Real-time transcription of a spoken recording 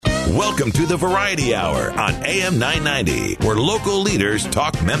Welcome to the Variety Hour on AM 990, where local leaders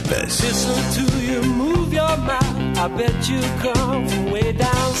talk Memphis. Listen to you move your mouth. I bet you come from way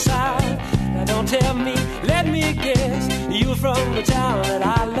down south. Now don't tell me, let me guess. You from the town that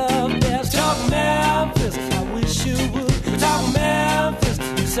I love best. Talk Memphis, I wish you would. Talk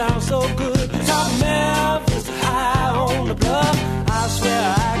Memphis, you sound so good. Talk Memphis, high on the bluff. I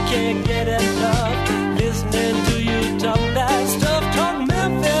swear I can't get enough. Listening to you talk that stuff. Talk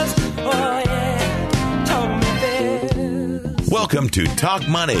Memphis, oh yeah. Talk Memphis. Welcome to Talk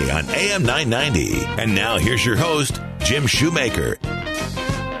Money on AM 990. And now here's your host, Jim Shoemaker.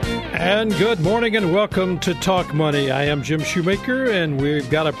 And good morning and welcome to Talk Money. I am Jim Shoemaker, and we've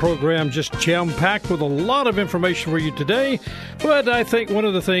got a program just jam-packed with a lot of information for you today. But I think one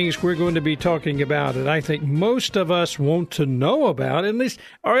of the things we're going to be talking about, and I think most of us want to know about, at least,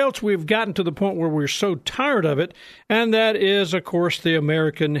 or else we've gotten to the point where we're so tired of it, and that is, of course, the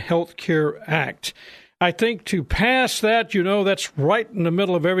American Health Care Act. I think to pass that, that's right in the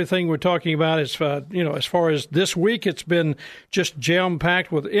middle of everything we're talking about. As far as this week, it's been just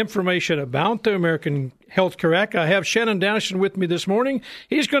jam-packed with information about the American Health Care Act. I have Shannon Downson with me this morning.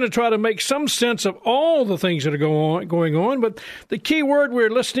 He's going to try to make some sense of all the things that are going on. But the key word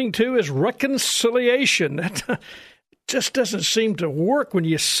we're listening to is reconciliation. That just doesn't seem to work when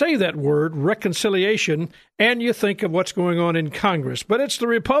you say that word, reconciliation, and you think of what's going on in Congress. But it's the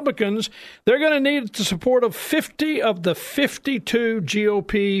Republicans. They're going to need the support of 50 of the 52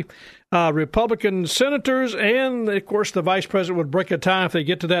 GOP Republican senators, and, of course, the vice president would break a tie if they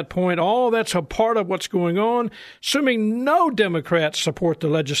get to that point. All that's a part of what's going on, assuming no Democrats support the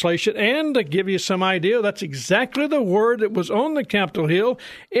legislation. And to give you some idea, that's exactly the word that was on the Capitol Hill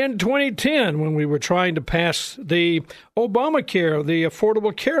in 2010 when we were trying to pass the Obamacare, the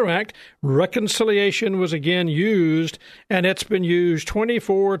Affordable Care Act. Reconciliation was again used, and it's been used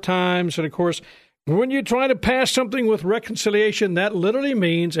 24 times. And, of course, when you try to pass something with reconciliation, that literally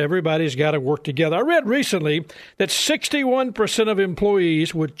means everybody's got to work together. I read recently that 61% of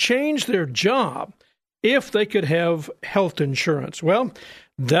employees would change their job if they could have health insurance. Well,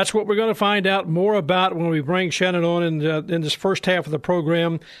 that's what we're going to find out more about when we bring Shannon on in this first half of the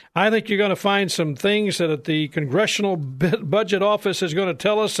program. I think you're going to find some things that the Congressional Budget Office is going to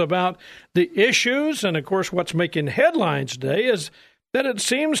tell us about the issues. And, of course, what's making headlines today is that it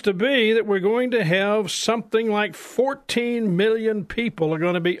seems to be that we're going to have something like 14 million people are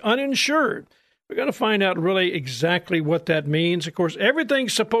going to be uninsured. We're going to find out really exactly what that means. Of course,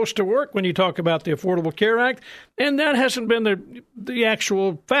 everything's supposed to work when you talk about the Affordable Care Act, and that hasn't been the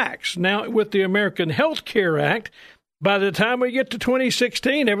actual facts. Now, with the American Health Care Act, by the time we get to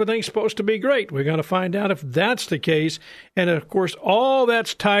 2016, everything's supposed to be great. We're going to find out if that's the case. And, of course, all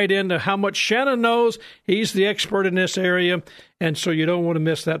that's tied into how much Shannon knows. He's the expert in this area, and so you don't want to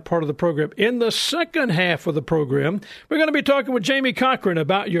miss that part of the program. In the second half of the program, we're going to be talking with Jamie Cochran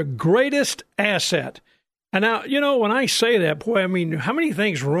about your greatest asset. And now, when I say that, boy, I mean, how many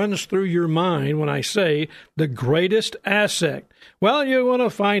things runs through your mind when I say the greatest asset? Well, you want to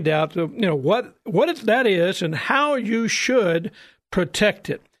find out, what that is and how you should protect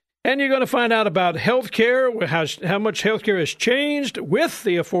it. And you're going to find out about health care, how much health care has changed with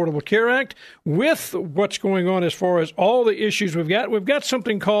the Affordable Care Act, with what's going on as far as all the issues we've got. We've got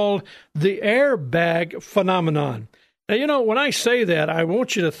something called the airbag phenomenon. Now, when I say that, I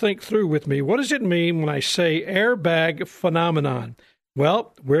want you to think through with me. What does it mean when I say airbag phenomenon?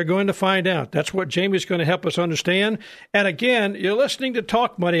 Well, we're going to find out. That's what Jamie's going to help us understand. And again, you're listening to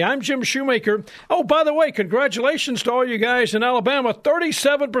Talk Money. I'm Jim Shoemaker. Oh, by the way, congratulations to all you guys in Alabama.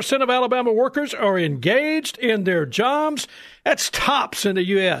 37% of Alabama workers are engaged in their jobs. That's tops in the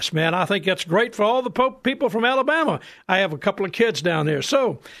U.S., man. I think that's great for all the people from Alabama. I have a couple of kids down there.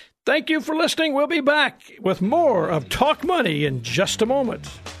 So thank you for listening. We'll be back with more of Talk Money in just a moment.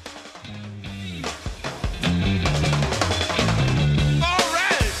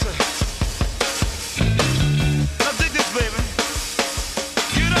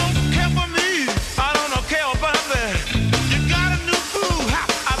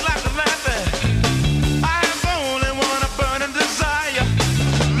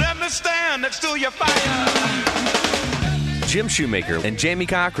 Jim Shoemaker and Jamie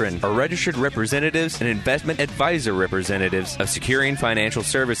Cochran are registered representatives and investment advisor representatives of Securian Financial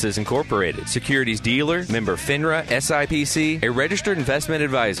Services Incorporated, securities dealer, member FINRA, SIPC, a registered investment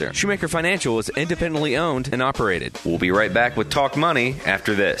advisor. Shoemaker Financial is independently owned and operated. We'll be right back with Talk Money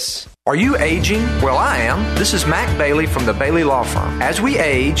after this. Are you aging? Well, I am. This is Mac Bailey from the Bailey Law Firm. As we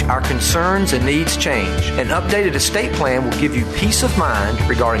age, our concerns and needs change. An updated estate plan will give you peace of mind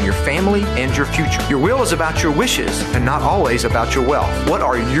regarding your family and your future. Your will is about your wishes and not always about your wealth. What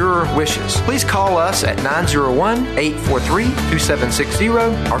are your wishes? Please call us at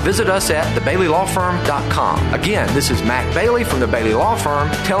 901-843-2760 or visit us at thebaileylawfirm.com. Again, this is Mac Bailey from the Bailey Law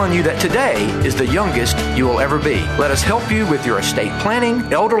Firm telling you that today is the youngest you will ever be. Let us help you with your estate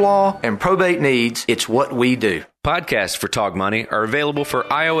planning, elder law, and probate needs. It's what we do. Podcasts for Talk Money are available for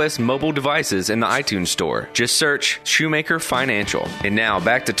iOS mobile devices in the iTunes Store. Just search Shoemaker Financial. And now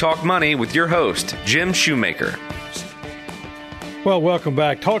back to Talk Money with your host, Jim Shoemaker. Well, welcome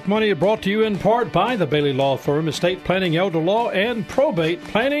back. Talk Money brought to you in part by the Bailey Law Firm, estate planning, elder law, and probate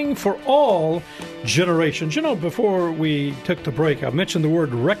planning for all generations. You know, before we took the break, I mentioned the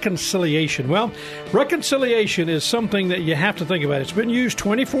word reconciliation. Well, reconciliation is something that you have to think about. It's been used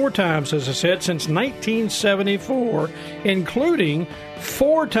 24 times, as I said, since 1974, including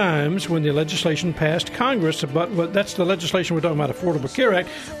 4 times when the legislation passed Congress. But that's the legislation we're talking about, Affordable Care Act,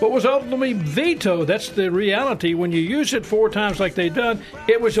 but was ultimately vetoed. That's the reality. When you use it 4 times like they've done,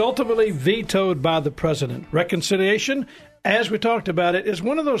 it was ultimately vetoed by the president. Reconciliation, as we talked about it, is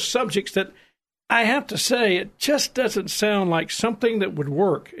one of those subjects that I have to say, it just doesn't sound like something that would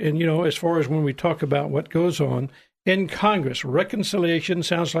work. And, you know, as far as when we talk about what goes on in Congress, reconciliation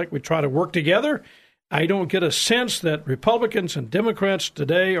sounds like we try to work together. I don't get a sense that Republicans and Democrats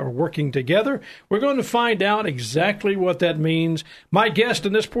today are working together. We're going to find out exactly what that means. My guest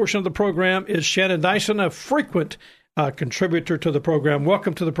in this portion of the program is Shannon Dyson, a frequent contributor to the program.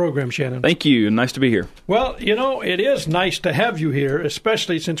 Welcome to the program, Shannon. Thank you. Nice to be here. Well, you know, it is nice to have you here,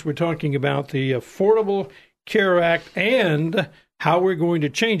 especially since we're talking about the Affordable Care Act and how we're going to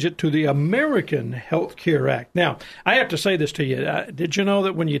change it to the American Health Care Act. Now, I have to say this to you. Did you know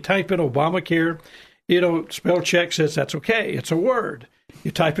that when you type in Obamacare, you know, spell check says that's okay. It's a word.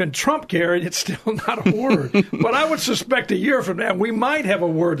 You type in Trump care, and it's still not a word. But I would suspect a year from now, we might have a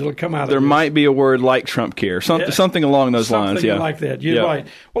word that'll come out of it. There might be a word like Trump care, something along those lines. Something like that. You're right.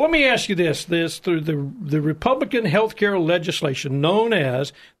 Well, let me ask you this. Through the Republican health care legislation known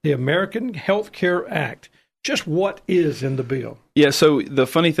as the American Health Care Act, just what is in the bill? Yeah, so the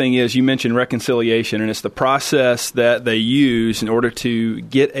funny thing is you mentioned reconciliation, and it's the process that they use in order to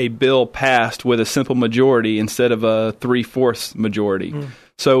get a bill passed with a simple majority instead of a 3/4 majority.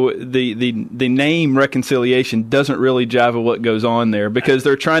 So the name reconciliation doesn't really jive with what goes on there because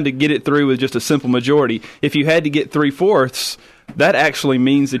they're trying to get it through with just a simple majority. If you had to get 3/4, that actually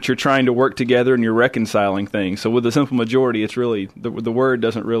means that you're trying to work together and you're reconciling things. So with a simple majority, it's really the word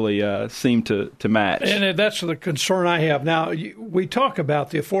doesn't really seem to match. And that's the concern I have. Now, we talk about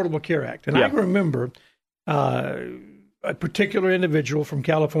the Affordable Care Act, and I remember a particular individual from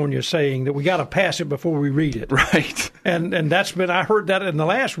California saying that we got to pass it before we read it. Right. And that's been, I heard that in the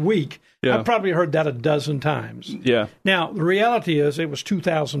last week. Yeah. I've probably heard that a dozen times. Yeah. Now, the reality is it was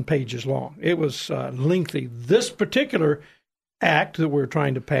 2,000 pages long. It was lengthy. This particular act that we're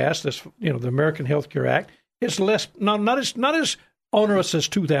trying to pass, this, you know, the American Health Care Act, is not as onerous as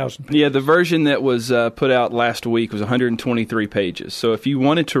 2,000 pages. Yeah, the version that was put out last week was 123 pages. So if you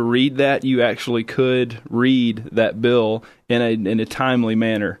wanted to read that, you actually could read that bill in a timely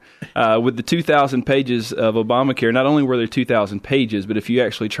manner. With the 2,000 pages of Obamacare, not only were there 2,000 pages, but if you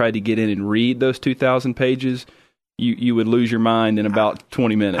actually tried to get in and read those 2,000 pages, you would lose your mind in about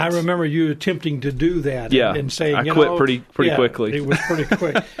 20 minutes. I remember you attempting to do that and saying, I quit pretty quickly. It was pretty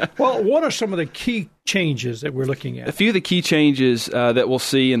quick. Well, what are some of the key changes that we're looking at? A few of the key changes that we'll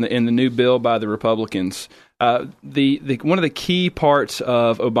see in the new bill by the Republicans. One of the key parts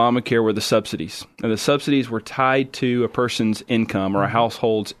of Obamacare were the subsidies. And the subsidies were tied to a person's income or a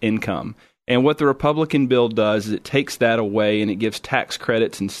household's income. And what the Republican bill does is it takes that away and it gives tax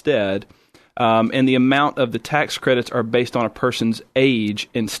credits instead. And the amount of the tax credits are based on a person's age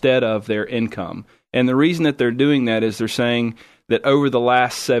instead of their income. And the reason that they're doing that is they're saying that over the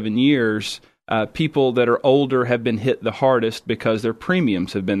last 7 years, people that are older have been hit the hardest because their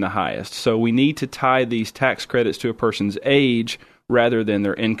premiums have been the highest. So we need to tie these tax credits to a person's age rather than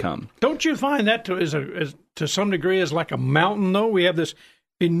their income. Don't you find that to some degree is like a mountain, though? We have this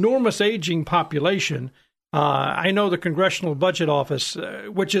enormous aging population. I know the Congressional Budget Office,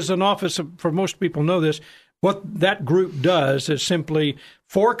 which is an office, for most people know this, what that group does is simply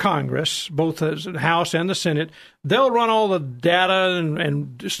for Congress, both the House and the Senate, they'll run all the data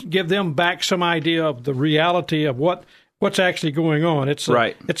and just give them back some idea of the reality of what's actually going on. It's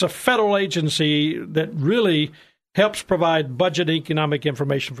a federal agency that really helps provide budget economic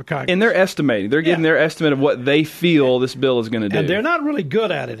information for Congress. And they're estimating. They're giving their estimate of what they feel this bill is going to do. And they're not really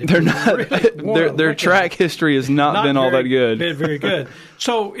good at it. They're not. Really their track history has not been all that good. Very good.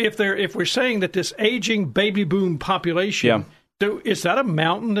 So if we're saying that this aging baby boom population, is that a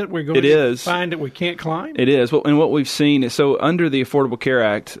mountain that we're going to find that we can't climb? It is. Well, and what we've seen is, so under the Affordable Care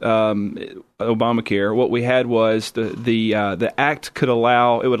Act, Obamacare, what we had was the act would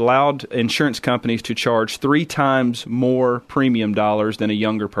allow insurance companies to charge 3 times more premium dollars than a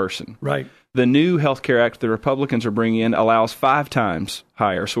younger person. Right. The new Health Care Act the Republicans are bringing in allows 5 times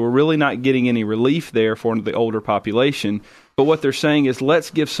higher. So we're really not getting any relief there for the older population. But what they're saying is,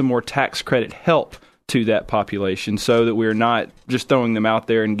 let's give some more tax credit help to that population so that we're not just throwing them out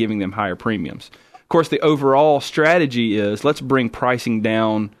there and giving them higher premiums. Of course, the overall strategy is, let's bring pricing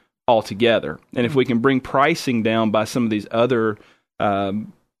down altogether. And if we can bring pricing down by some of these other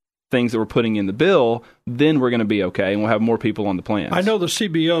things that we're putting in the bill, then we're going to be okay, and we'll have more people on the plans. I know the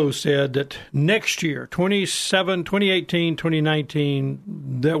CBO said that next year, 2018,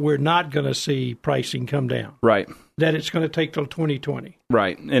 2019, that we're not going to see pricing come down. Right. That it's going to take till 2020.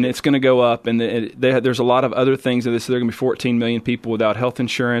 Right, and it's going to go up, and there's a lot of other things in this. There are going to be 14 million people without health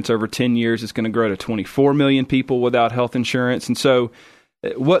insurance. Over 10 years, it's going to grow to 24 million people without health insurance. And so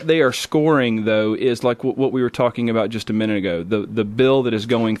what they are scoring, though, is like what we were talking about just a minute ago, the bill that is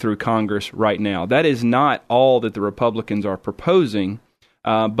going through Congress right now. That is not all that the Republicans are proposing,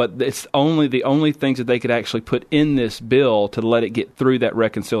 but it's the only things that they could actually put in this bill to let it get through that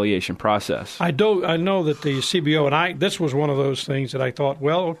reconciliation process. I know that the CBO, and this was one of those things that I thought,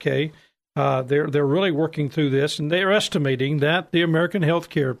 well, okay, they're really working through this, and they're estimating that the American Health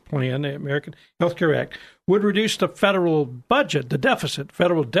Care Plan, the American Health Care Act, would reduce the federal budget,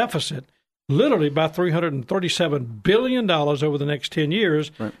 federal deficit, literally by $337 billion over the next 10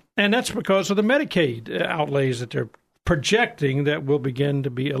 years. Right. And that's because of the Medicaid outlays that they're projecting that will begin to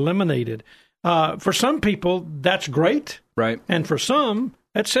be eliminated. For some people, that's great. Right. And for some,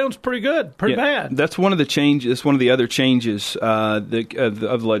 that sounds pretty good, pretty bad. That's one of the changes, one of the other changes of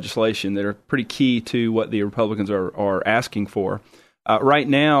the legislation that are pretty key to what the Republicans are asking for. Right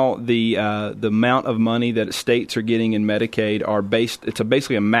now, the amount of money that states are getting in Medicaid it's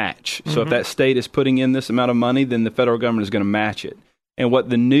basically a match. So if that state is putting in this amount of money, then the federal government is going to match it. And what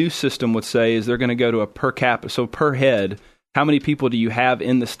the new system would say is they're going to go to a per capita, so per head, how many people do you have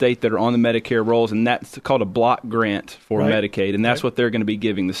in the state that are on the Medicare rolls? And that's called a block grant for Medicaid, and that's what they're going to be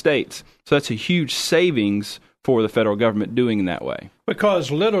giving the states. So that's a huge savings for the federal government doing in that way. Because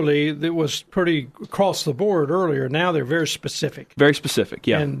literally, it was pretty across the board earlier. Now they're very specific. Very specific,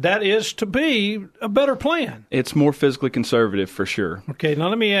 yeah. And that is to be a better plan. It's more fiscally conservative for sure. Okay, now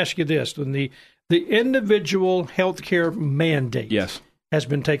let me ask you this. When the individual health care mandate has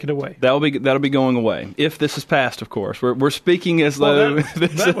been taken away. That'll be going away if this is passed. Of course, we're speaking as though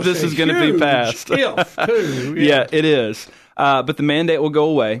this is going to be passed. If too, yeah, it is. But the mandate will go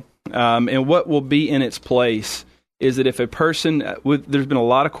away, and what will be in its place is that if a person, there's been a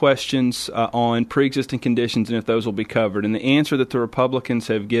lot of questions on pre-existing conditions and if those will be covered, and the answer that the Republicans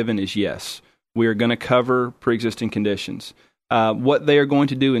have given is yes. We are going to cover pre-existing conditions. What they are going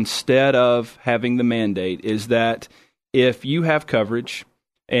to do instead of having the mandate is that if you have coverage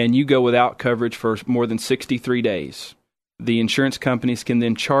and you go without coverage for more than 63 days, the insurance companies can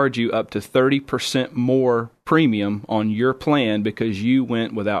then charge you up to 30% more premium on your plan because you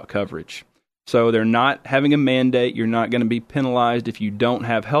went without coverage. So they're not having a mandate. You're not going to be penalized if you don't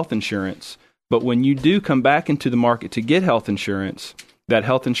have health insurance. But when you do come back into the market to get health insurance, that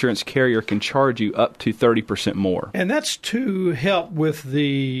health insurance carrier can charge you up to 30% more. And that's to help with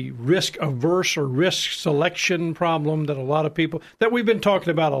the risk-averse or risk selection problem that a lot of people, that we've been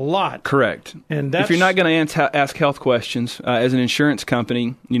talking about a lot. Correct. And if you're not going to ask health questions, as an insurance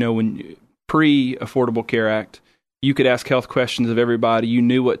company, when pre-Affordable Care Act, you could ask health questions of everybody. You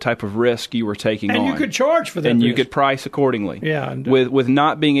knew what type of risk you were taking on. And you could charge for that and risk. You could price accordingly. Yeah. With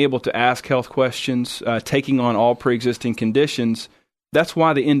not being able to ask health questions, taking on all pre-existing conditions, that's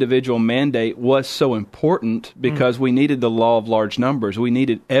why the individual mandate was so important, because we needed the law of large numbers. We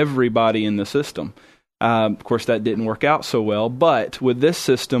needed everybody in the system. Of course, that didn't work out so well. But with this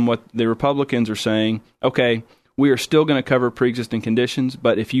system, what the Republicans are saying, okay, we are still going to cover pre-existing conditions,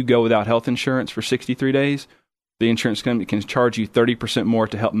 but if you go without health insurance for 63 days, the insurance company can charge you 30% more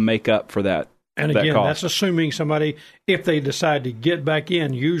to help make up for that. And again, that's assuming somebody, if they decide to get back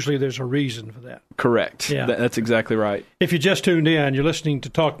in, usually there's a reason for that. Correct. Yeah. That's exactly right. If you just tuned in, you're listening to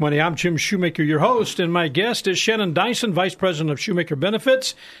Talk Money. I'm Jim Shoemaker, your host, and my guest is Shannon Dyson, Vice President of Shoemaker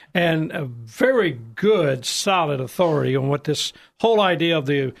Benefits, and a very good, solid authority on what this whole idea of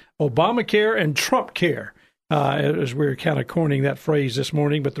the Obamacare and Trump care. as we're kind of coining that phrase this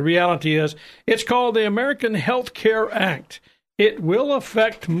morning. But the reality is it's called the American Health Care Act. It will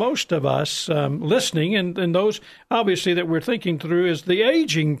affect most of us listening, and those, obviously, that we're thinking through is the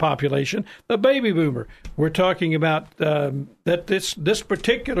aging population, the baby boomer. We're talking about that this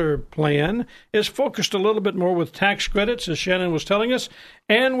particular plan is focused a little bit more with tax credits, as Shannon was telling us,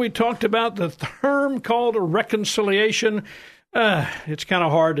 and we talked about the term called reconciliation. It's kind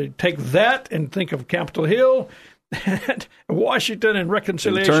of hard to take that and think of Capitol Hill, Washington, and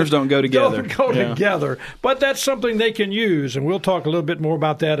reconciliation. The terms don't go together. Together. But that's something they can use, and we'll talk a little bit more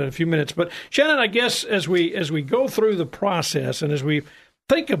about that in a few minutes. But Shannon, I guess as we go through the process and as we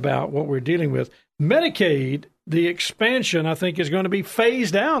think about what we're dealing with, Medicaid, the expansion, I think, is going to be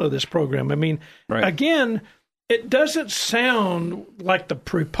phased out of this program. I mean, Again, it doesn't sound like the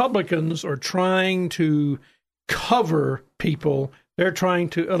Republicans are trying to cover people. They're trying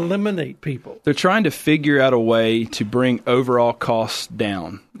to eliminate people. They're trying to figure out a way to bring overall costs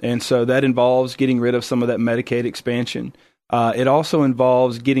down. And so that involves getting rid of some of that Medicaid expansion. It also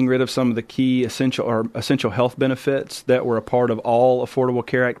involves getting rid of some of the key essential health benefits that were a part of all Affordable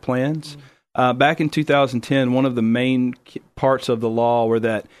Care Act plans. Back in 2010, one of the main parts of the law were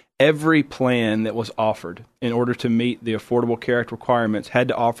that every plan that was offered in order to meet the Affordable Care Act requirements had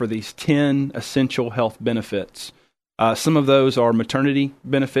to offer these 10 essential health benefits. Some of those are maternity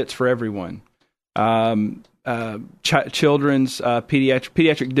benefits for everyone, children's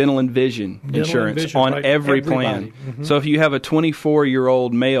pediatric dental and vision insurance on every plan. Mm-hmm. So if you have a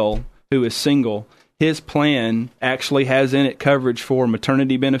 24-year-old male who is single, his plan actually has in it coverage for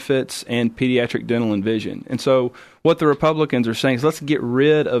maternity benefits and pediatric dental and vision. And so what the Republicans are saying is let's get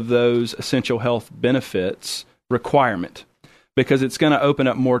rid of those essential health benefits requirement, because it's going to open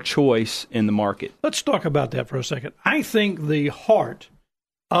up more choice in the market. Let's talk about that for a second. I think the heart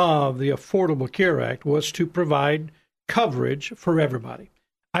of the Affordable Care Act was to provide coverage for everybody.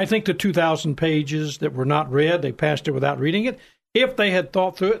 I think the 2,000 pages that were not read, they passed it without reading it. If they had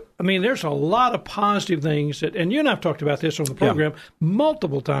thought through it, I mean, there's a lot of positive things that, and you and I have talked about this on the program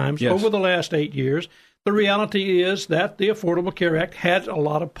multiple times over the last 8 years. The reality is that the Affordable Care Act had a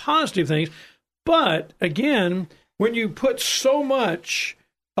lot of positive things. But again, when you put so much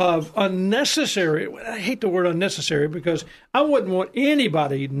of unnecessary, I hate the word unnecessary because I wouldn't want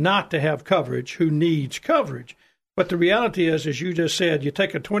anybody not to have coverage who needs coverage. But the reality is, as you just said, you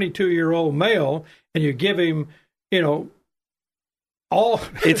take a 22-year-old male and you give him, all.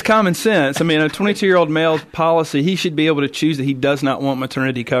 It's common sense. I mean, a 22-year-old male's policy, he should be able to choose that he does not want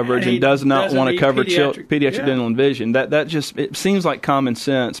maternity coverage and does not want to cover pediatric dental and vision. That just, it seems like common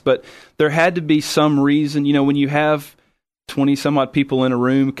sense, but there had to be some reason. When you have 20-some-odd people in a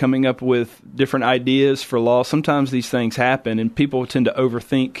room coming up with different ideas for law, sometimes these things happen, and people tend to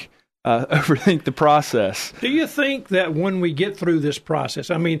overthink the process. Do you think that when we get through this process,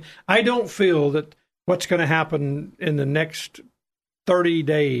 I mean, I don't feel that what's going to happen in the next 30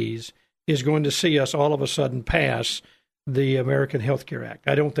 days is going to see us all of a sudden pass the American Health Care Act.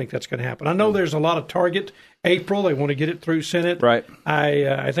 I don't think that's going to happen. I know there's a lot of target April. They want to get it through Senate. Right.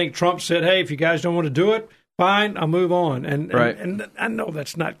 I think Trump said, hey, if you guys don't want to do it, fine, I'll move on. And I know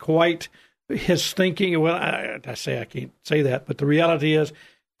that's not quite his thinking. Well, I can't say that, but the reality is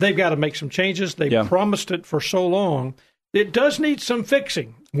they've got to make some changes. They promised it for so long. It does need some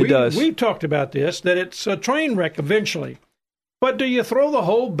fixing. It does. We've talked about this, that it's a train wreck eventually. But do you throw the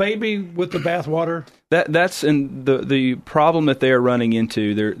whole baby with the bathwater? That's in the problem that they are running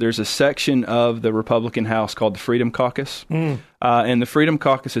into. There's a section of the Republican House called the Freedom Caucus. And the Freedom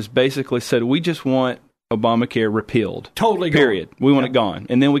Caucus has basically said, we just want Obamacare repealed. Totally period. Gone. We want it gone.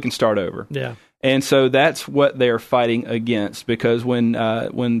 And then we can start over. Yeah. And so that's what they are fighting against, because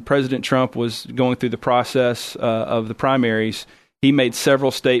when President Trump was going through the process of the primaries, he made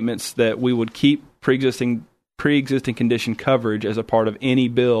several statements that we would keep pre-existing condition coverage as a part of any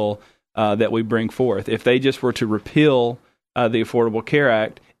bill that we bring forth. If they just were to repeal the Affordable Care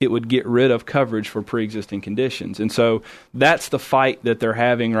Act, it would get rid of coverage for pre-existing conditions. And so that's the fight that they're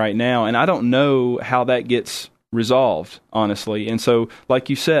having right now. And I don't know how that gets resolved, honestly. And so, like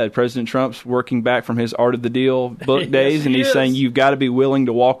you said, President Trump's working back from his Art of the Deal book days, and he's saying you've got to be willing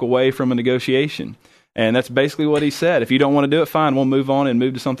to walk away from a negotiation. And that's basically what he said. If you don't want to do it, fine, we'll move on and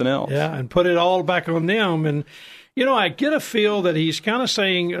move to something else. Yeah, and put it all back on them. And, I get a feel that he's kind of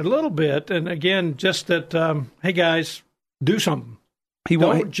saying a little bit, and again, just that, hey, guys, do something.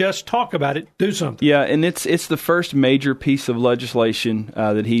 Don't just talk about it, do something. Yeah, and it's the first major piece of legislation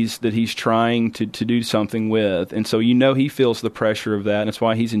that he's trying to do something with. And so he feels the pressure of that, and that's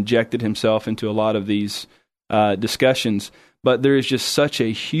why he's injected himself into a lot of these discussions. But there is just such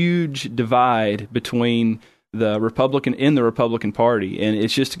a huge divide between the Republican Party, and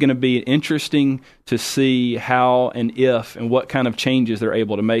it's just going to be interesting to see how and if and what kind of changes they're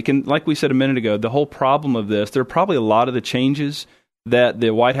able to make. And like we said a minute ago, the whole problem of this, there are probably a lot of the changes that the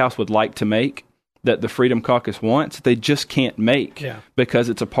White House would like to make that the Freedom Caucus wants, they just can't make because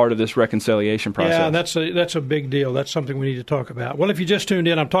it's a part of this reconciliation process. Yeah, that's a big deal. That's something we need to talk about. Well, if you just tuned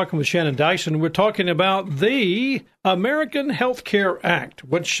in, I'm talking with Shannon Dyson. We're talking about the American Health Care Act,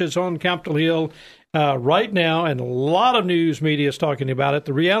 which is on Capitol Hill right now, and a lot of news media is talking about it.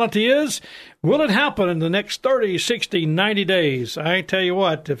 The reality is, will it happen in the next 30, 60, 90 days? I tell you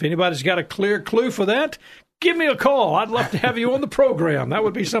what, if anybody's got a clear clue for that, give me a call. I'd love to have you on the program. That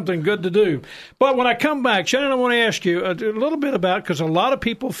would be something good to do. But when I come back, Shannon, I want to ask you a little bit about, because a lot of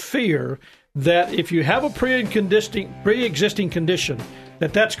people fear that if you have a pre-existing condition,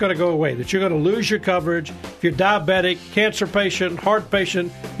 that's going to go away, that you're going to lose your coverage. If you're diabetic, cancer patient, heart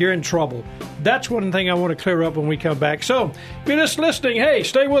patient, you're in trouble. That's one thing I want to clear up when we come back. So if you're just listening, hey,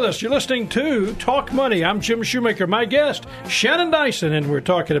 stay with us. You're listening to Talk Money. I'm Jim Shoemaker. My guest, Shannon Dyson, and we're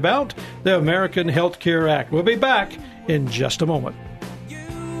talking about the American Health Care Act. We'll be back in just a moment.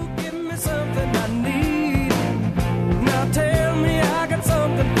 You give me something I need. Now tell me I got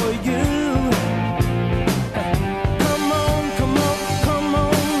something for you. Come on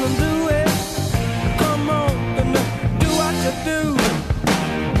and do it. Come on and do what you do.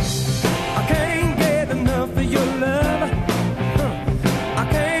 I can't get enough of your love. I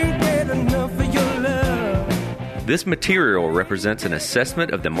can't get enough of your love. This material represents an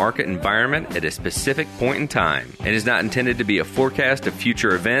assessment of the market environment at a specific point in time and is not intended to be a forecast of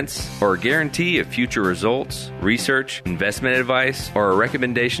future events or a guarantee of future results, research, investment advice, or a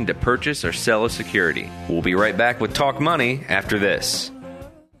recommendation to purchase or sell a security. We'll be right back with Talk Money after this.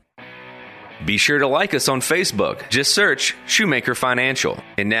 Be sure to like us on Facebook. Just search Shoemaker Financial.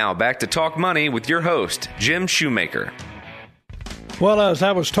 And now back to Talk Money with your host, Jim Shoemaker. Well, as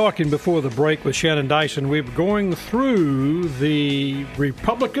I was talking before the break with Shannon Dyson, we were going through the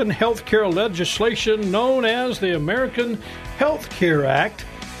Republican health care legislation known as the American Health Care Act.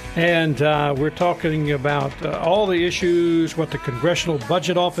 And we're talking about all the issues, what the Congressional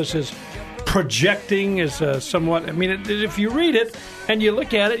Budget Office is projecting is somewhat, I mean, if you read it and you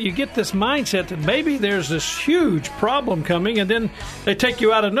look at it, you get this mindset that maybe there's this huge problem coming, and then they take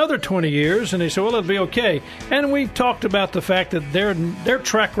you out another 20 years and they say, well, it'll be okay. And we've talked about the fact that their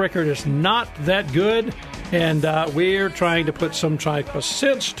track record is not that good, and we're trying to put some type of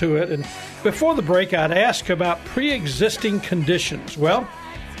sense to it. And before the break, I'd ask about pre-existing conditions. Well,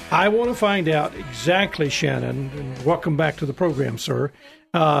 I want to find out exactly, Shannon, and welcome back to the program, sir.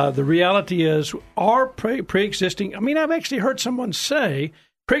 The reality is, are pre-existing, I mean, I've actually heard someone say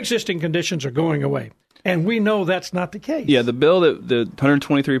pre-existing conditions are going away, and we know that's not the case. Yeah, the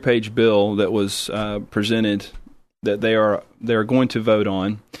 123-page bill that was presented that they are going to vote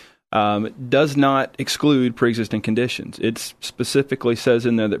on does not exclude pre-existing conditions. It specifically says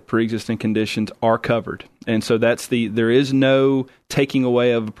in there that pre-existing conditions are covered, and so there is no taking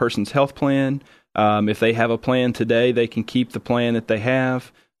away of a person's health plan. If they have a plan today, they can keep the plan that they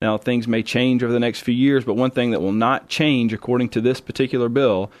have. Now, things may change over the next few years, but one thing that will not change, according to this particular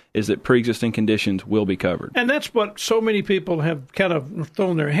bill, is that pre-existing conditions will be covered. And that's what so many people have kind of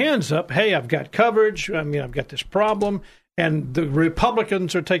thrown their hands up. Hey, I've got coverage. I mean, I've got this problem, and the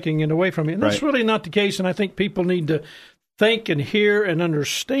Republicans are taking it away from me. And that's really not the case, and I think people need to think and hear and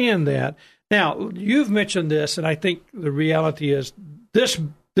understand that. Now, you've mentioned this, and I think the reality is this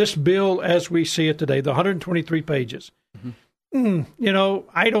bill, as we see it today, the 123 pages,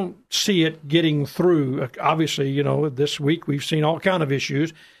 I don't see it getting through. Obviously, this week we've seen all kind of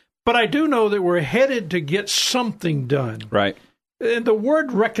issues, but I do know that we're headed to get something done. Right. And the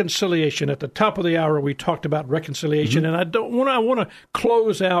word reconciliation, at the top of the hour, we talked about reconciliation, and I want to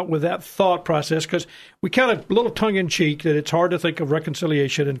close out with that thought process, because we kind of, a little tongue-in-cheek, that it's hard to think of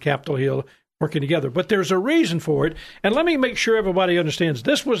reconciliation in Capitol Hill working together. But there's a reason for it. And let me make sure everybody understands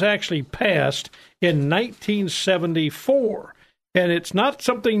this was actually passed in 1974. And it's not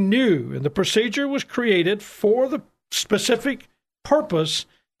something new. And the procedure was created for the specific purpose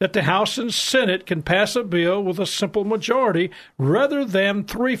that the House and Senate can pass a bill with a simple majority rather than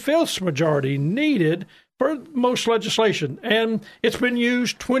 3/5 majority needed for most legislation. And it's been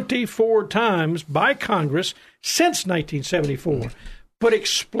used 24 times by Congress since 1974. But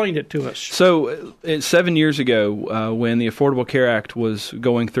explain it to us. So 7 years ago, when the Affordable Care Act was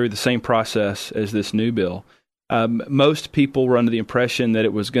going through the same process as this new bill, most people were under the impression that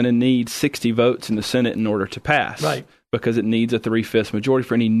it was going to need 60 votes in the Senate in order to pass. Right. Because it needs a 3/5 majority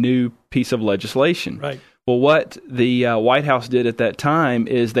for any new piece of legislation. Right. Well, what the White House did at that time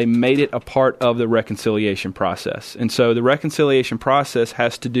is they made it a part of the reconciliation process. And so the reconciliation process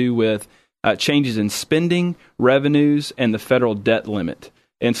has to do with changes in spending, revenues, and the federal debt limit.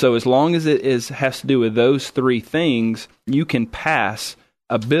 And so as long as it has to do with those three things, you can pass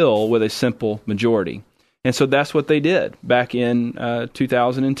a bill with a simple majority. And so that's what they did back in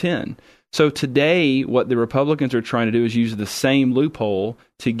 2010. So today, what the Republicans are trying to do is use the same loophole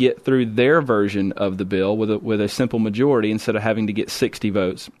to get through their version of the bill with a simple majority instead of having to get 60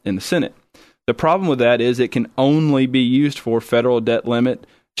 votes in the Senate. The problem with that is it can only be used for federal debt limit,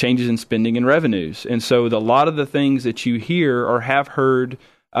 changes in spending, and revenues. And so a lot of the things that you hear or have heard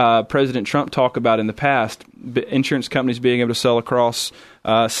President Trump talk about in the past, insurance companies being able to sell across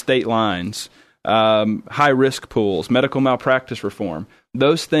state lines, high-risk pools, medical malpractice reform,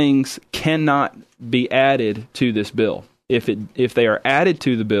 those things cannot be added to this bill. If they are added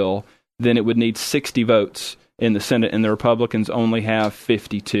to the bill, then it would need 60 votes in the Senate, and the Republicans only have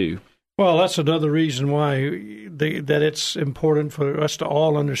 52. Well, that's another reason why that it's important for us to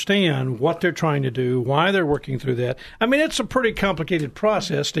all understand what they're trying to do, why they're working through that. I mean, it's a pretty complicated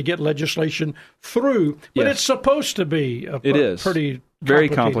process to get legislation through, but it's supposed to be pretty very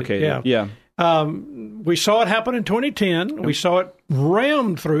complicated. Yeah. We saw it happen in 2010. We saw it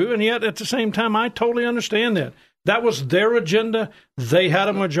rammed through, and yet at the same time, I totally understand that. That was their agenda. They had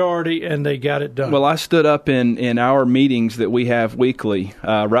a majority, and they got it done. Well, I stood up in our meetings that we have weekly,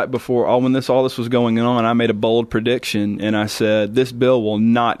 right before all this was going on. I made a bold prediction, and I said, this bill will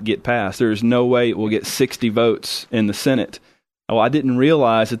not get passed. There's no way it will get 60 votes in the Senate. Well, I didn't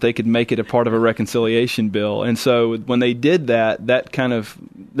realize that they could make it a part of a reconciliation bill. And so when they did that,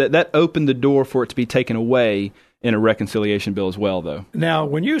 that opened the door for it to be taken away in a reconciliation bill as well, though. Now,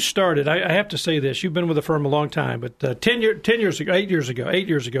 when you started, I have to say this, you've been with the firm a long time, but 8 years ago,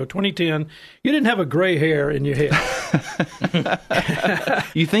 2010, you didn't have a gray hair in your head.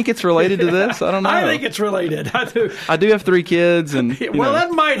 You think it's related to this? I don't know. I think it's related. I do. I do have 3 kids. And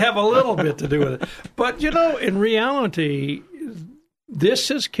that might have a little bit to do with it. But, in reality, this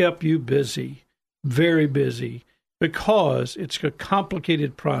has kept you busy, very busy, because it's a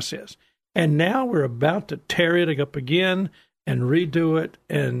complicated process. And now we're about to tear it up again and redo it.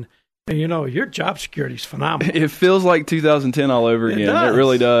 And your job security is phenomenal. It feels like 2010 all over again. It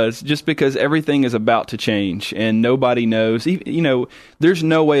really does. Just because everything is about to change and nobody knows. There's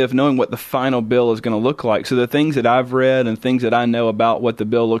no way of knowing what the final bill is going to look like. So the things that I've read and things that I know about what the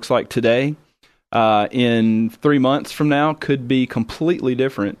bill looks like today, in 3 months from now could be completely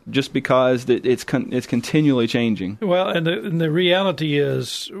different just because it's continually changing. Well, and the reality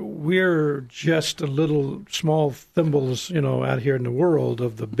is we're just a little small thimbles, out here in the world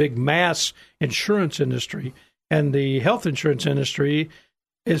of the big mass insurance industry, and the health insurance industry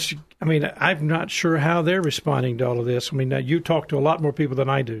is, I'm not sure how they're responding to all of this. You talk to a lot more people than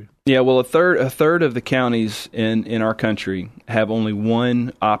I do. Yeah, well, a third of the counties in our country have only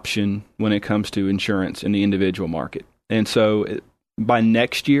one option when it comes to insurance in the individual market. And so by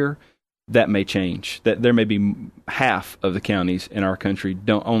next year, that may change. That there may be half of the counties in our country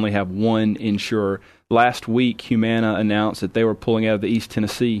don't only have one insurer. Last week, Humana announced that they were pulling out of the East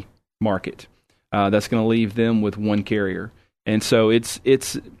Tennessee market. That's going to leave them with one carrier. And so it's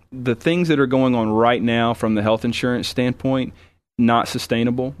the things that are going on right now from the health insurance standpoint, not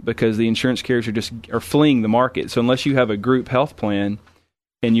sustainable because the insurance carriers are fleeing the market. So unless you have a group health plan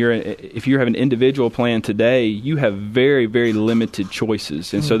and if you have an individual plan today, you have very, very limited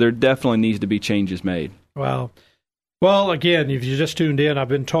choices. And so there definitely needs to be changes made. Wow. Well, again, if you just tuned in, I've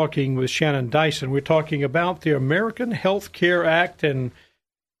been talking with Shannon Dyson. We're talking about the American Health Care Act, and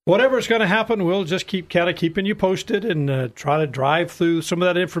whatever's going to happen, we'll just keep keeping you posted and try to drive through some of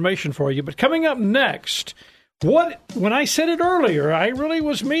that information for you. But coming up next, when I said it earlier, I really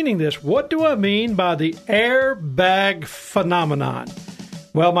was meaning this. What do I mean by the airbag phenomenon?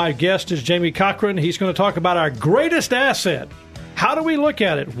 Well, my guest is Jamie Cochran. He's going to talk about our greatest asset. How do we look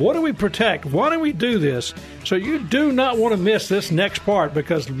at it? What do we protect? Why do we do this? So you do not want to miss this next part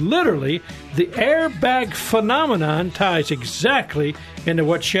because literally the airbag phenomenon ties exactly into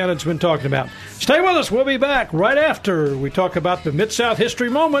what Shannon's been talking about. Stay with us. We'll be back right after we talk about the Mid-South History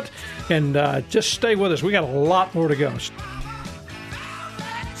Moment. And just stay with us. We got a lot more to go.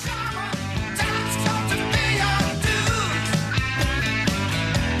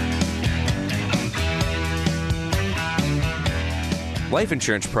 Life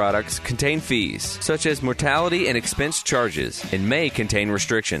insurance products contain fees, such as mortality and expense charges, and may contain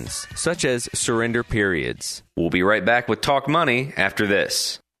restrictions, such as surrender periods. We'll be right back with Talk Money after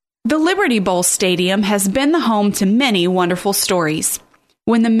this. The Liberty Bowl Stadium has been the home to many wonderful stories.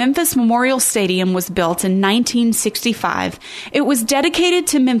 When the Memphis Memorial Stadium was built in 1965, it was dedicated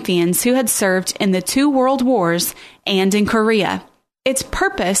to Memphians who had served in the 2 World Wars and in Korea. Its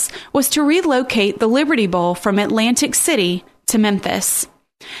purpose was to relocate the Liberty Bowl from Atlantic City to Memphis.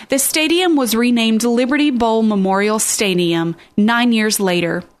 The stadium was renamed Liberty Bowl Memorial Stadium 9 years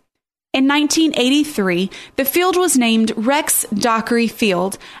later. In 1983, the field was named Rex Dockery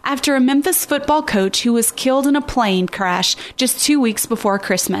Field after a Memphis football coach who was killed in a plane crash just 2 weeks before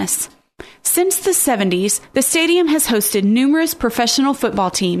Christmas. Since the 70s, the stadium has hosted numerous professional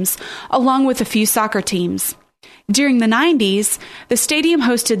football teams, along with a few soccer teams. During the 90s, the stadium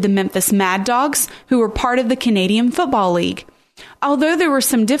hosted the Memphis Mad Dogs, who were part of the Canadian Football League. Although there was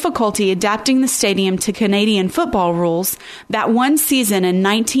some difficulty adapting the stadium to Canadian football rules, that one season in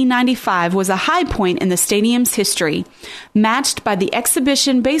 1995 was a high point in the stadium's history, matched by the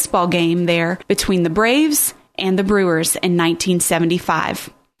exhibition baseball game there between the Braves and the Brewers in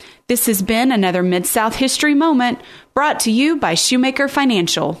 1975. This has been another Mid-South History Moment brought to you by Shoemaker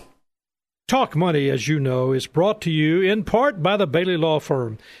Financial. Talk Money, as you know, is brought to you in part by the Bailey Law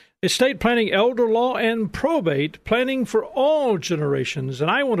Firm. Estate planning, elder law, and probate, planning for all generations. And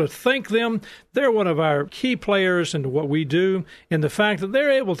I want to thank them. They're one of our key players into what we do, and the fact that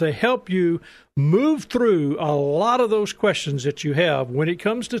they're able to help you move through a lot of those questions that you have when it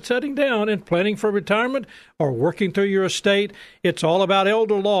comes to setting down and planning for retirement or working through your estate. It's all about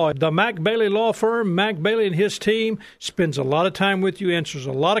elder law. The Mac Bailey Law Firm, Mac Bailey and his team, spends a lot of time with you, answers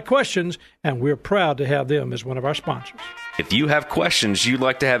a lot of questions, and we're proud to have them as one of our sponsors. If you have questions you'd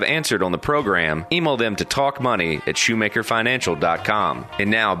like to have answered on the program, email them to talkmoney@shoemakerfinancial.com.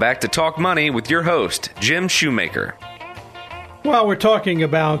 And now back to Talk Money with your host, Jim Shoemaker. Well, we're talking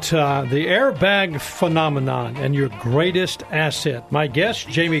about the airbag phenomenon and your greatest asset. My guest,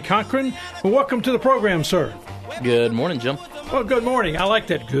 Jamie Cochran. Welcome to the program, sir. Good morning, Jim. Well, good morning. I like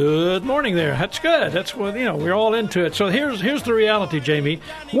that. Good morning there. That's good. That's what, we're all into it. So here's the reality, Jamie.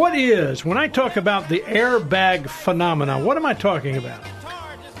 When I talk about the airbag phenomenon, what am I talking about?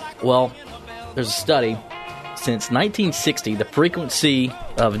 Well, there's a study. Since 1960, the frequency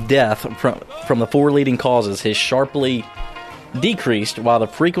of death from the 4 leading causes has sharply decreased, while the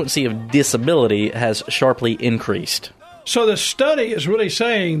frequency of disability has sharply increased. So the study is really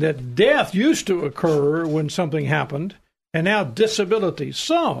saying that death used to occur when something happened, and now disability.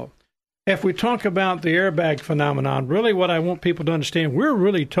 So if we talk about the airbag phenomenon, really what I want people to understand, we're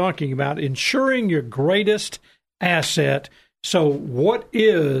really talking about insuring your greatest asset. So what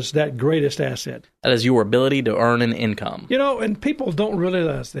is that greatest asset? That is your ability to earn an income. And people don't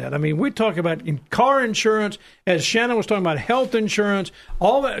realize that. I mean, we talk about car insurance, as Shannon was talking about health insurance,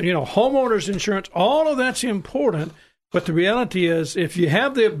 all that, homeowners insurance, all of that's important. But the reality is, if you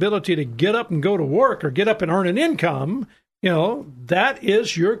have the ability to get up and go to work or get up and earn an income, that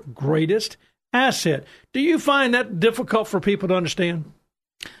is your greatest asset. Do you find that difficult for people to understand?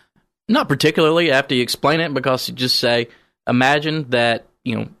 Not particularly after you explain it, because you just say, imagine that,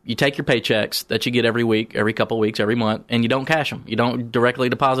 you take your paychecks that you get every week, every couple of weeks, every month, and you don't cash them. You don't directly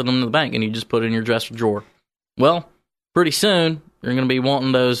deposit them in the bank, and you just put it in your dresser drawer. Well, pretty soon, you're going to be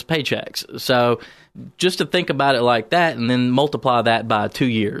wanting those paychecks. So just to think about it like that, and then multiply that by 2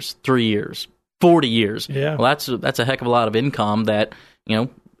 years, 3 years, 40 years. Yeah. Well, that's a heck of a lot of income that,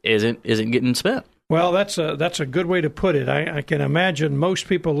 isn't getting spent. Well, that's a good way to put it. I can imagine most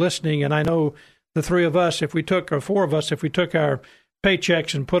people listening, and I know the 3 of us, or 4 of us, if we took our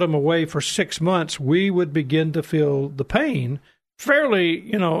paychecks and put them away for 6 months, we would begin to feel the pain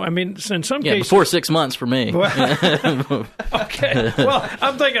fairly, in some cases. Before 6 months for me. Well, okay. Well,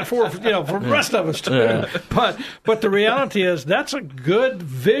 I'm thinking for the rest of us too. Yeah. But the reality is, that's a good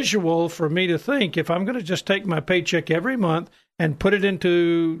visual for me to think, if I'm going to just take my paycheck every month and put it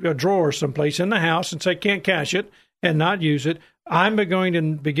into a drawer someplace in the house and say, can't cash it and not use it, I'm going to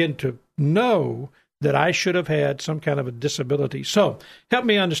begin to know that I should have had some kind of a disability. So help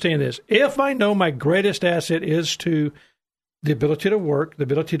me understand this. If I know my greatest asset is to the ability to work, the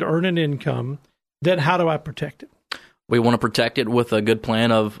ability to earn an income, then how do I protect it? We want to protect it with a good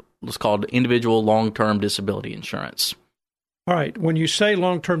plan of what's called individual long-term disability insurance. All right. When you say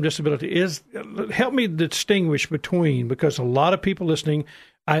long-term disability, help me distinguish between, because a lot of people listening,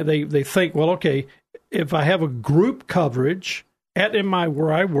 they think, well, okay, if I have a group coverage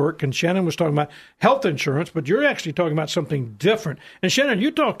where I work, and Shannon was talking about health insurance, but you're actually talking about something different. And Shannon, you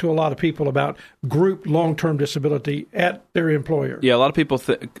talk to a lot of people about group long-term disability at their employer. Yeah, a lot of people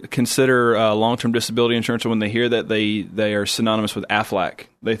consider long-term disability insurance, when they hear that, they are synonymous with Aflac.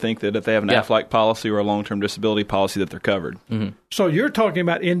 They think that if they have an Aflac policy or a long-term disability policy, that they're covered. So you're talking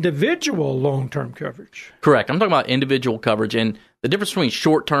about individual long-term coverage. Correct. I'm talking about individual coverage, and The difference between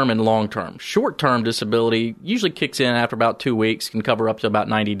short-term and long-term. Short-term disability usually kicks in after about 2 weeks, can cover up to about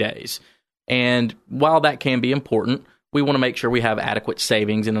 90 days. And while that can be important, we want to make sure we have adequate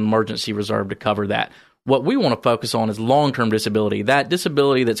savings and an emergency reserve to cover that. What we want to focus on is long-term disability, that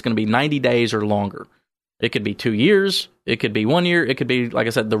disability that's going to be 90 days or longer. It could be 2 years, it could be 1 year, it could be, like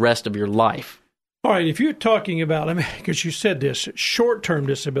I said, the rest of your life. All right, if you're talking about, I mean, because you said this, short-term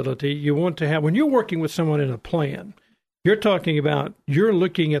disability, you want to have, when you're working with someone in a plan, you're talking about, you're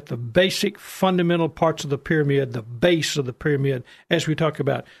looking at the basic fundamental parts of the pyramid, the base of the pyramid, as we talk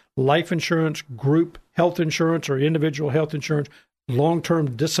about life insurance, group health insurance or individual health insurance,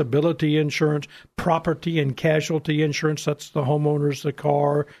 long-term disability insurance, property and casualty insurance, that's the homeowners, the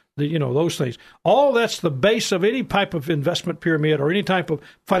car, those things. All that's the base of any type of investment pyramid or any type of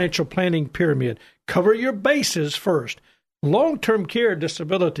financial planning pyramid. Cover your bases first. Long-term care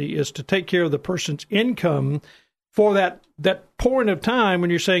disability is to take care of the person's income for that point of time when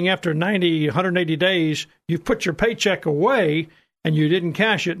you're saying after 90, 180 days, you've put your paycheck away and you didn't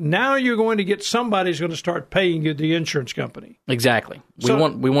cash it. Now you're going to get somebody who's going to start paying you, the insurance company. Exactly. We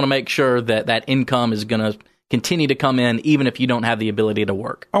want to make sure that income is going to continue to come in even if you don't have the ability to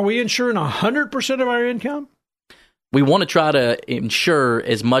work. Are we insuring 100% of our income? We want to try to insure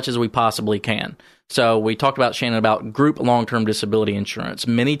as much as we possibly can. So we talked about, Shannon, about group long-term disability insurance.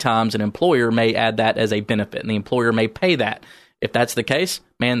 Many times an employer may add that as a benefit, and the employer may pay that. If that's the case,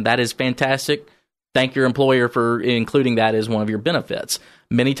 man, that is fantastic. Thank your employer for including that as one of your benefits.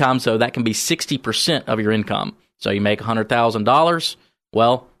 Many times, though, that can be 60% of your income. So you make $100,000,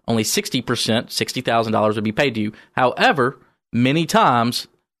 well, only 60%, $60,000 would be paid to you. However, many times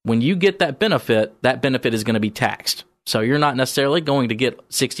when you get that benefit is going to be taxed. So you're not necessarily going to get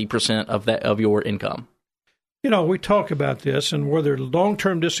 60% of your income. We talk about this and whether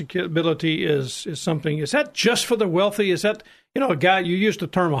long-term disability is something. Is that just for the wealthy? Is that, a guy, you used the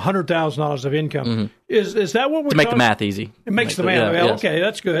term $100,000 of income. Mm-hmm. Is that what we're to make the math easy? It makes the math. Yeah, okay,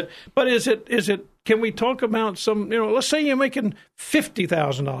 that's good. But is it? Can we talk about some? Let's say you're making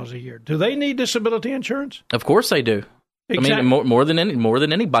 $50,000 a year. Do they need disability insurance? Of course they do. Exactly. I mean, more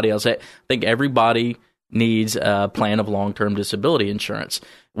than anybody else. I think everybody needs a plan of long-term disability insurance,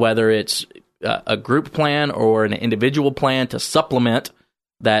 whether it's a group plan or an individual plan to supplement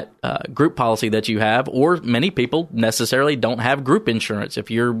that group policy that you have, or many people necessarily don't have group insurance.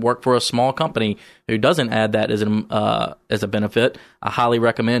 If you work for a small company who doesn't add that as a benefit, I highly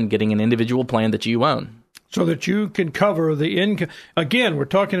recommend getting an individual plan that you own. So that you can cover the income. Again, we're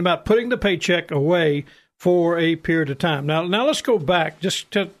talking about putting the paycheck away for a period of time. Now let's go back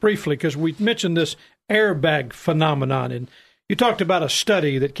just briefly, because we mentioned this airbag phenomenon, and you talked about a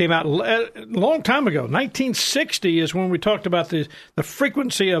study that came out a long time ago. 1960 is when we talked about the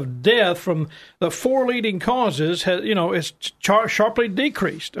frequency of death from the 4 leading causes is sharply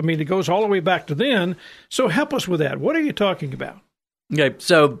decreased. I mean, it goes all the way back to then. So help us with that. What are you talking about? Okay,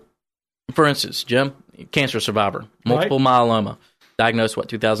 so for instance, Jim, cancer survivor, multiple myeloma, diagnosed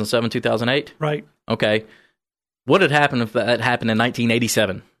 2007, 2008? Right. Okay. What had happened if that happened in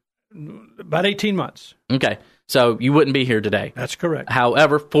 1987? About 18 months. Okay. So you wouldn't be here today. That's correct.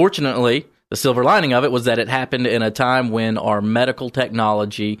 However, fortunately, the silver lining of it was that it happened in a time when our medical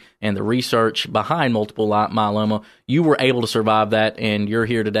technology and the research behind multiple myeloma, you were able to survive that, and you're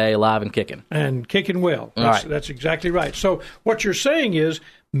here today alive and kicking. And kicking well. That's exactly right. So what you're saying is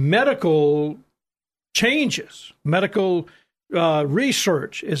medical changes, medical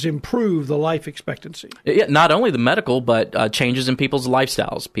research has improved the life expectancy. Yeah, not only the medical, but changes in people's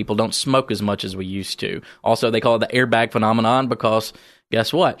lifestyles. People don't smoke as much as we used to. Also, they call it the airbag phenomenon because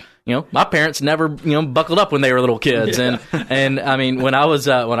guess what? My parents never, buckled up when they were little kids. Yeah. And I mean, when I was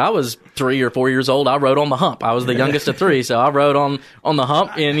 3 or 4 years old, I rode on the hump. I was the youngest of 3, so I rode on the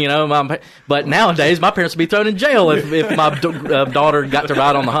hump. And but nowadays my parents would be thrown in jail if my daughter got to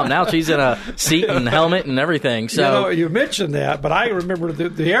ride on the hump. Now she's in a seat and helmet and everything. So you mentioned that, but I remember the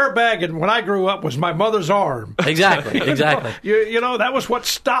airbag, and when I grew up, was my mother's arm. Exactly. That was what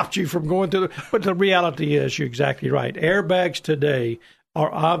stopped you from going to but the reality is, you're exactly right. Airbags today are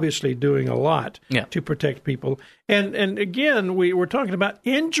obviously doing a lot to protect people. And again, we're talking about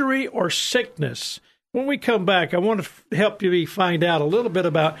injury or sickness. When we come back, I want to help you find out a little bit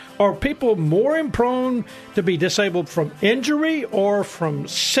about, are people more prone to be disabled from injury or from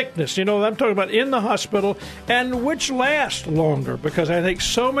sickness? I'm talking about in the hospital, and which lasts longer, because I think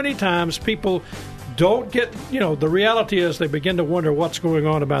so many times people don't get, the reality is they begin to wonder what's going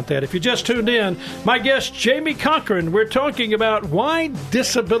on about that. If you just tuned in, my guest, Jamie Cochran, we're talking about why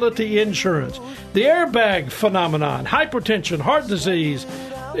disability insurance, the airbag phenomenon, hypertension, heart disease,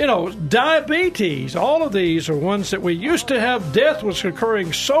 Diabetes, all of these are ones that we used to have. Death was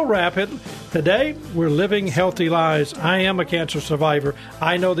occurring so rapid. Today, we're living healthy lives. I am a cancer survivor.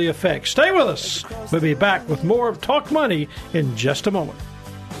 I know the effects. Stay with us. We'll be back with more of Talk Money in just a moment.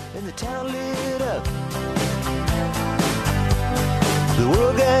 And the town lit up. The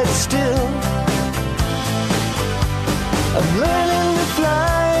world got still. I'm learning to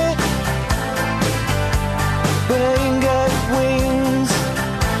fly, but I ain't got wings.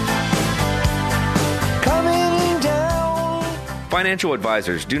 Coming down. Financial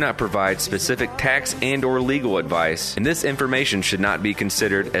advisors do not provide specific tax and or legal advice, and this information should not be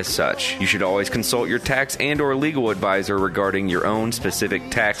considered as such. You should always consult your tax and or legal advisor regarding your own specific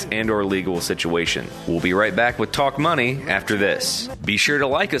tax and or legal situation. We'll be right back with Talk Money after this. Be sure to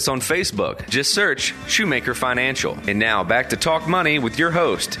like us on Facebook. Just search Shoemaker Financial. And now back to Talk Money with your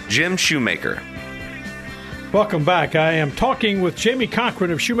host, Jim Shoemaker. Welcome back. I am talking with Jamie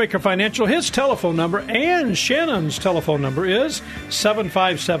Cochran of Shoemaker Financial. His telephone number and Shannon's telephone number is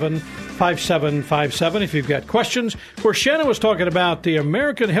 757-5757 if you've got questions. Where Shannon was talking about the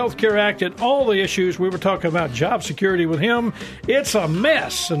American Health Care Act and all the issues, we were talking about job security with him. It's a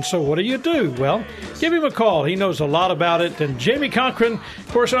mess. And so what do you do? Well, give him a call. He knows a lot about it. And Jamie Cochran,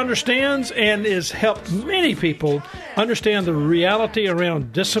 of course, understands and has helped many people understand the reality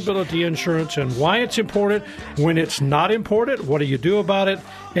around disability insurance and why it's important. When it's not important, what do you do about it?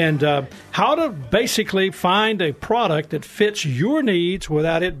 And how to basically find a product that fits your needs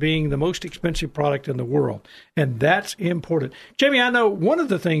without it being the most expensive product in the world. And that's important. Jamie, I know one of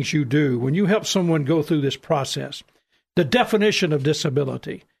the things you do when you help someone go through this process, the definition of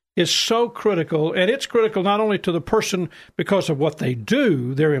disability is so critical. And it's critical not only to the person because of what they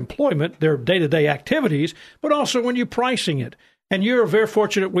do, their employment, their day-to-day activities, but also when you're pricing it. And you're very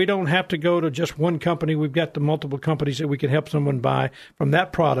fortunate we don't have to go to just one company. We've got the multiple companies that we can help someone buy from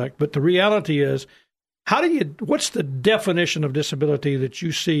that product. But the reality is, what's the definition of disability that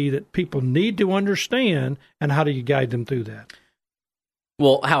you see that people need to understand, and how do you guide them through that?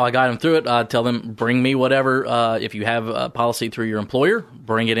 Well, how I guide them through it, I tell them, bring me whatever. If you have a policy through your employer,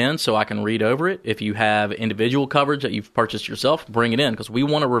 bring it in so I can read over it. If you have individual coverage that you've purchased yourself, bring it in because we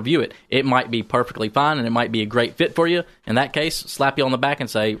want to review it. It might be perfectly fine and it might be a great fit for you. In that case, slap you on the back and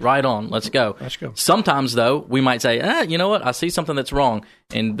say, right on, let's go. Let's go. Sometimes, though, we might say, you know what, I see something that's wrong.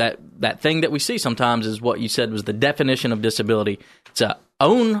 And that thing that we see sometimes is what you said was the definition of disability. It's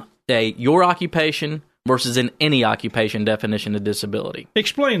your occupation versus an any occupation definition of disability.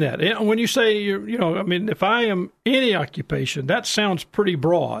 Explain that. When you say, if I am any occupation, that sounds pretty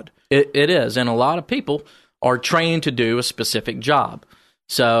broad. It is, and a lot of people are trained to do a specific job.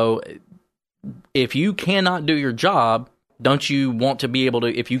 So if you cannot do your job, don't you want to be able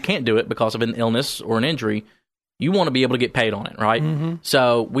to, if you can't do it because of an illness or an injury, you want to be able to get paid on it, right? Mm-hmm.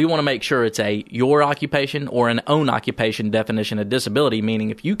 So we want to make sure it's your occupation or an own occupation definition of disability,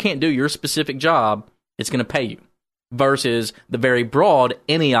 meaning if you can't do your specific job, it's going to pay you, versus the very broad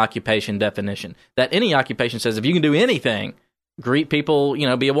any occupation definition. That any occupation says if you can do anything, greet people, be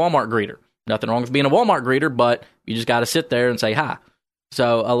a Walmart greeter. Nothing wrong with being a Walmart greeter, but you just got to sit there and say hi.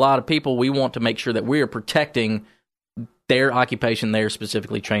 So a lot of people, we want to make sure that we are protecting their occupation they're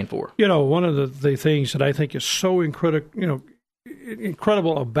specifically trained for. One of the things that I think is so incredible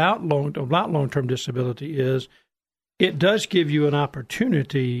about long-term disability is it does give you an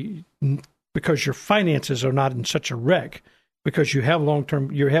opportunity because your finances are not in such a wreck, because you have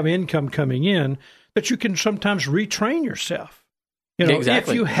you have income coming in, that you can sometimes retrain yourself.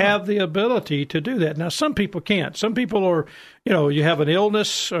 Exactly. If you have the ability to do that. Now, some people can't. Some people are, you have an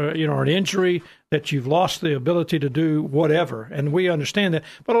illness, or an injury that you've lost the ability to do whatever, and we understand that.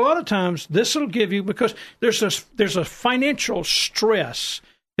 But a lot of times, this will give you, because there's a financial stress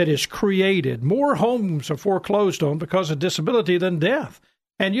that is created. More homes are foreclosed on because of disability than death.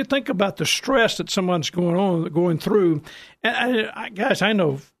 And you think about the stress that someone's going through. And guys, I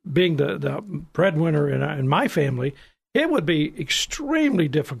know being the breadwinner in my family, it would be extremely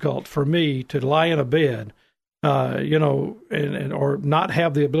difficult for me to lie in a bed, or not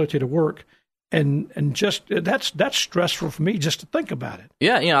have the ability to work. And just that's stressful for me just to think about it.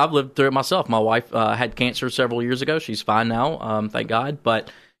 Yeah, I've lived through it myself. My wife had cancer several years ago. She's fine now, thank God. But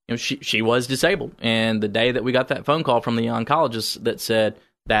she was disabled. And the day that we got that phone call from the oncologist that said,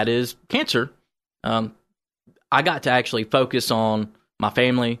 that is cancer, I got to actually focus on my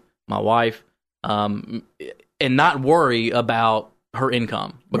family, my wife, and not worry about her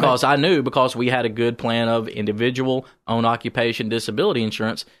income. Because I knew, because we had a good plan of individual, own occupation, disability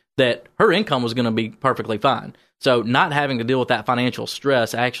insurance, that her income was going to be perfectly fine. So not having to deal with that financial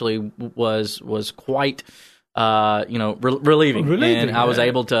stress actually was quite relieving. And I was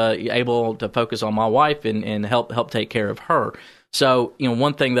able to focus on my wife and help take care of her. So,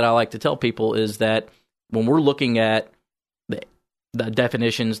 one thing that I like to tell people is that when we're looking at the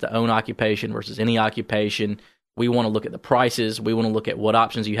definitions, the own occupation versus any occupation, we want to look at the prices. We want to look at what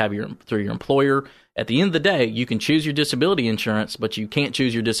options you have through your employer. At the end of the day, you can choose your disability insurance, but you can't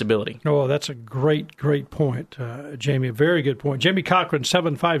choose your disability. Oh, that's a great point, Jamie. A very good point. Jamie Cochran,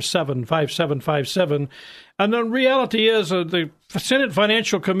 757-5757. And the reality is the Senate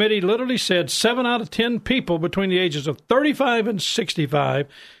Financial Committee literally said 7 out of 10 people between the ages of 35 and 65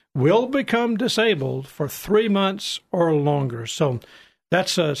 will become disabled for 3 months or longer. So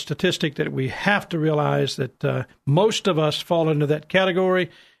that's a statistic that we have to realize that most of us fall into that category,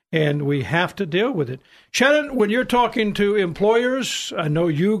 and we have to deal with it. Shannon, when you're talking to employers, I know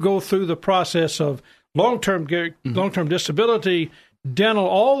you go through the process of long-term disability, dental,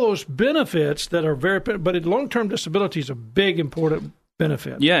 all those benefits that are but long-term disability is a big, important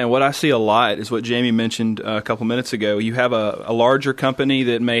benefit. Yeah, and what I see a lot is what Jamie mentioned a couple minutes ago. You have a larger company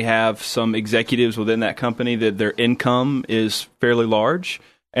that may have some executives within that company that their income is fairly large,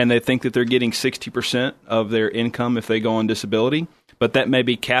 and they think that they're getting 60% of their income if they go on disability. But that may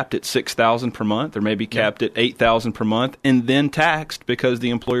be capped at $6,000 per month, or maybe capped at $8,000 per month, and then taxed because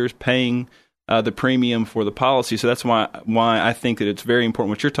the employer is paying the premium for the policy. So that's why I think that it's very important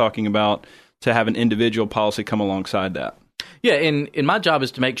what you're talking about, to have an individual policy come alongside that. Yeah, and my job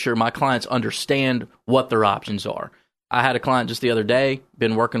is to make sure my clients understand what their options are. I had a client just the other day,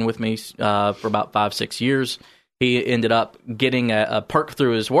 been working with me for about 5-6 years. He ended up getting a perk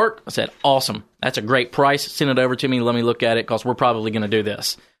through his work. I said, awesome. That's a great price. Send it over to me. Let me look at it because we're probably going to do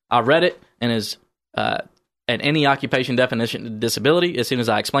this. I read it, and his any occupation definition of disability, as soon as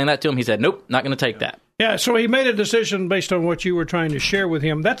I explained that to him, he said, nope, not going to take that. Yeah, so he made a decision based on what you were trying to share with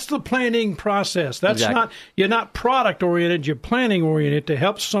him. That's the planning process. That's Exactly. You're not product-oriented, you're planning-oriented to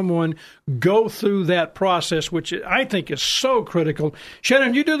help someone go through that process, which I think is so critical.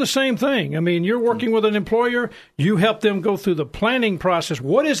 Shannon, you do the same thing. I mean, you're working with an employer, you help them go through the planning process.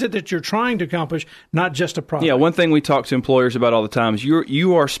 What is it that you're trying to accomplish, not just a product? Yeah, one thing we talk to employers about all the time is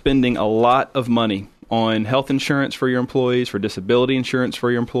you are spending a lot of money on health insurance for your employees, for disability insurance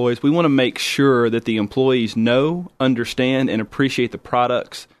for your employees. We want to make sure that the employees know, understand, and appreciate the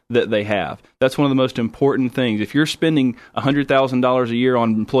products that they have. That's one of the most important things. If you're spending $100,000 a year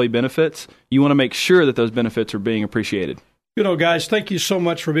on employee benefits, you want to make sure that those benefits are being appreciated. You know, guys, thank you so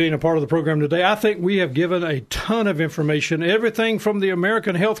much for being a part of the program today. I think we have given a ton of information, everything from the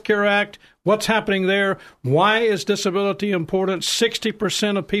American Health Care Act, what's happening there, why is disability important.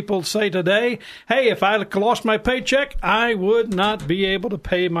 60% of people say today, hey, if I lost my paycheck, I would not be able to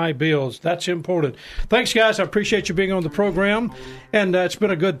pay my bills. That's important. Thanks, guys. I appreciate you being on the program, and it's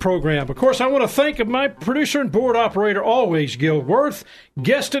been a good program. Of course, I want to thank my producer and board operator, always, Gil Worth.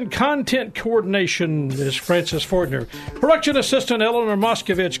 Guest and content coordination is Francis Fortner. Production assistant, Eleanor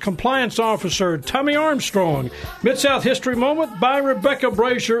Moskovich. Compliance officer, Tommy Armstrong. Mid-South History Moment by Rebecca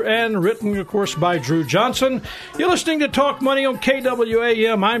Brazier, and written, of course, by Drew Johnson. You're listening to Talk Money on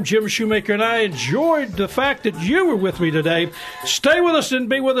KWAM. I'm Jim Shoemaker, and I enjoyed the fact that you were with me today. Stay with us and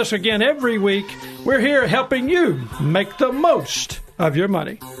be with us again every week. We're here helping you make the most of your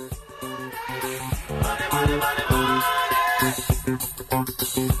money.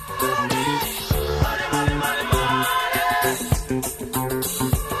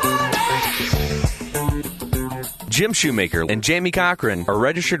 Jim Shoemaker and Jamie Cochran are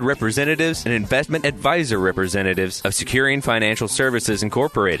registered representatives and investment advisor representatives of Securian Financial Services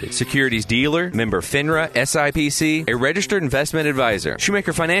Incorporated, securities dealer, member FINRA, SIPC, a registered investment advisor.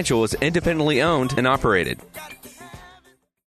 Shoemaker Financial is independently owned and operated.